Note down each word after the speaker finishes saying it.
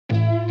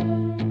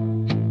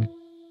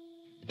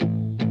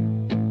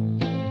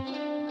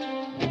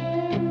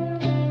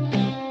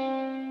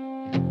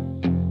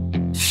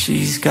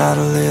She's got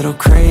a little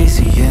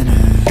crazy in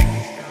her,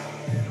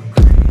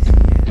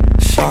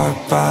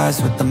 sharp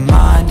eyes with the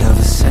mind of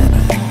a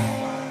sinner.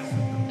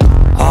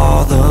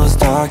 All those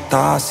dark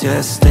thoughts,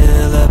 yeah,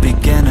 still a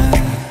beginner.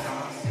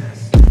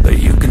 But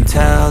you can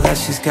tell that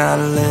she's got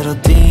a little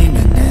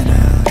demon in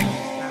her.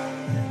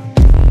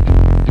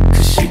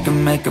 Cause she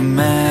can make a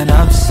man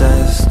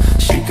obsessed,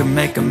 she can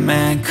make a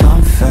man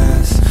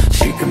confess,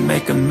 she can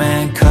make a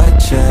man cut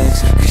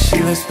checks. Cause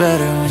she looks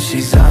better when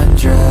she's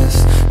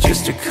undressed.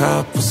 Just a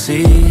couple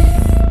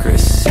secret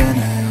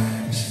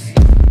sinners.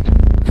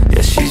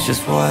 Yeah, she's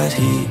just what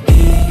he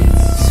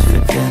eats for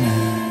dinner.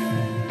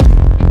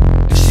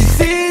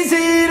 She's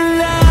easy to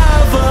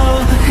love,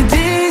 oh, and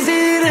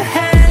easy to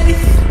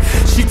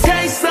hate. She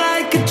tastes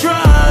like a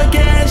drug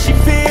and she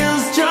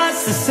feels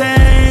just the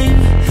same.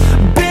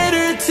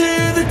 Bitter to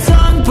the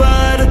tongue,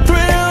 but a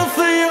thrill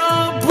for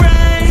your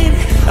brain.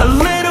 A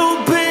little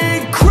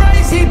bit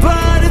crazy,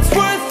 but it's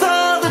worth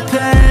all the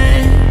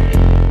pain.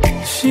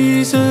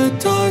 She's a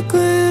dark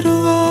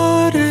little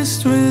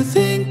artist with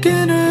ink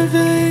in her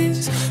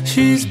veins.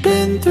 She's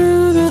been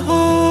through the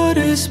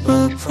hardest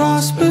but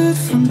prospered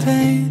from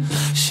pain.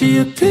 She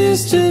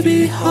appears to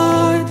be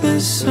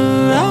heartless,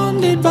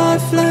 surrounded by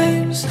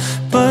flames,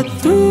 but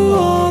through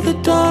all the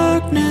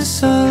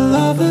darkness a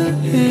lover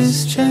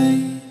is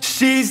changed.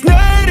 She's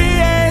nerdy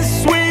and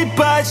sweet,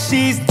 but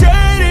she's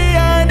dirty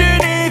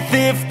underneath.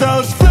 If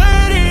those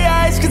flirty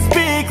eyes could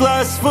speak,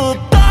 lustful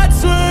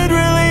thoughts would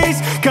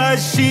release. Cause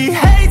she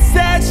hates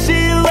that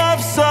she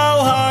loves so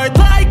hard,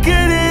 like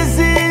a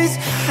disease.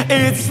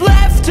 It's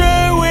left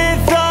her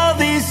with all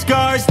these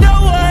scars no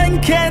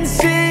one can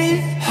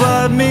see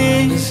but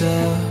me. It's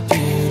a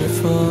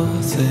beautiful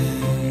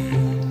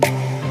thing.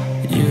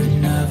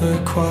 You'd never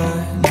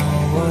quite know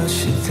what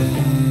she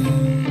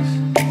thinks,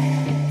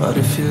 but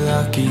if you're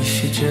lucky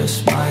she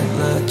just might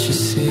let you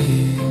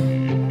see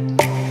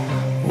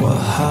what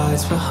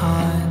hides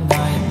behind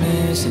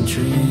nightmares and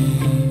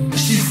dreams.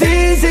 She's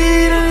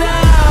easy to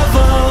love,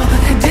 oh,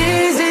 and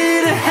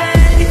easy to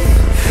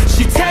hate.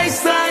 She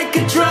tastes like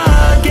a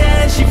drug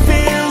and she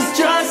feels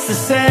just the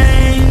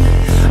same.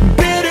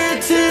 Bitter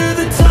to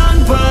the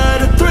tongue,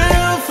 but a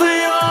thrill for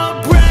your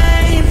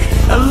brain.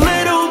 A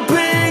little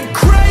bit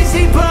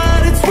crazy, but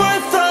it's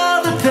worth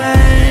all the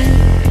pain.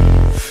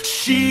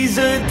 She's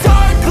a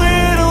dark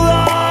little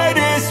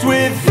artist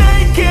with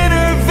ink in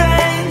her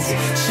veins.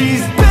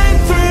 She's been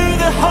through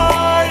the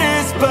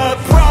hardest but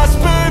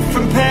prospered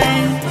from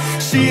pain.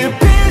 She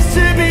appears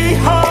to be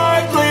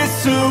heartless,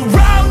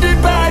 surrounded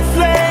by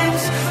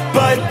flames,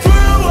 but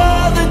through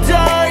all the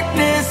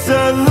darkness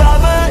a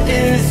lover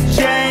is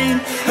Jane.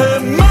 Her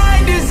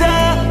mind is a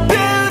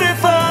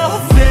beautiful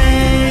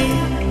thing.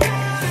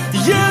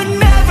 You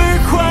never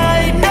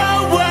quite know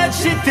what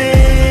she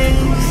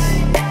thinks,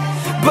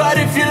 but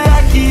if you're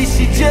lucky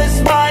she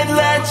just might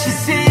let you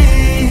see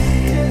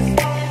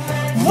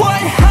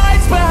what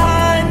hides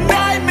behind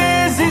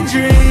nightmares and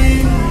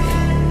dreams.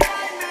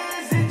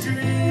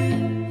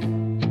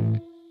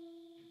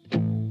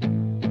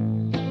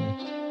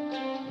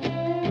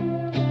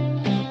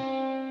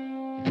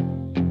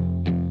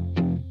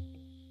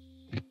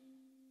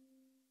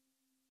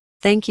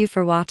 Thank you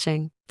for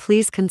watching.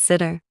 Please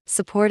consider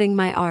supporting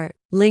my art.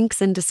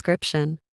 Links in description.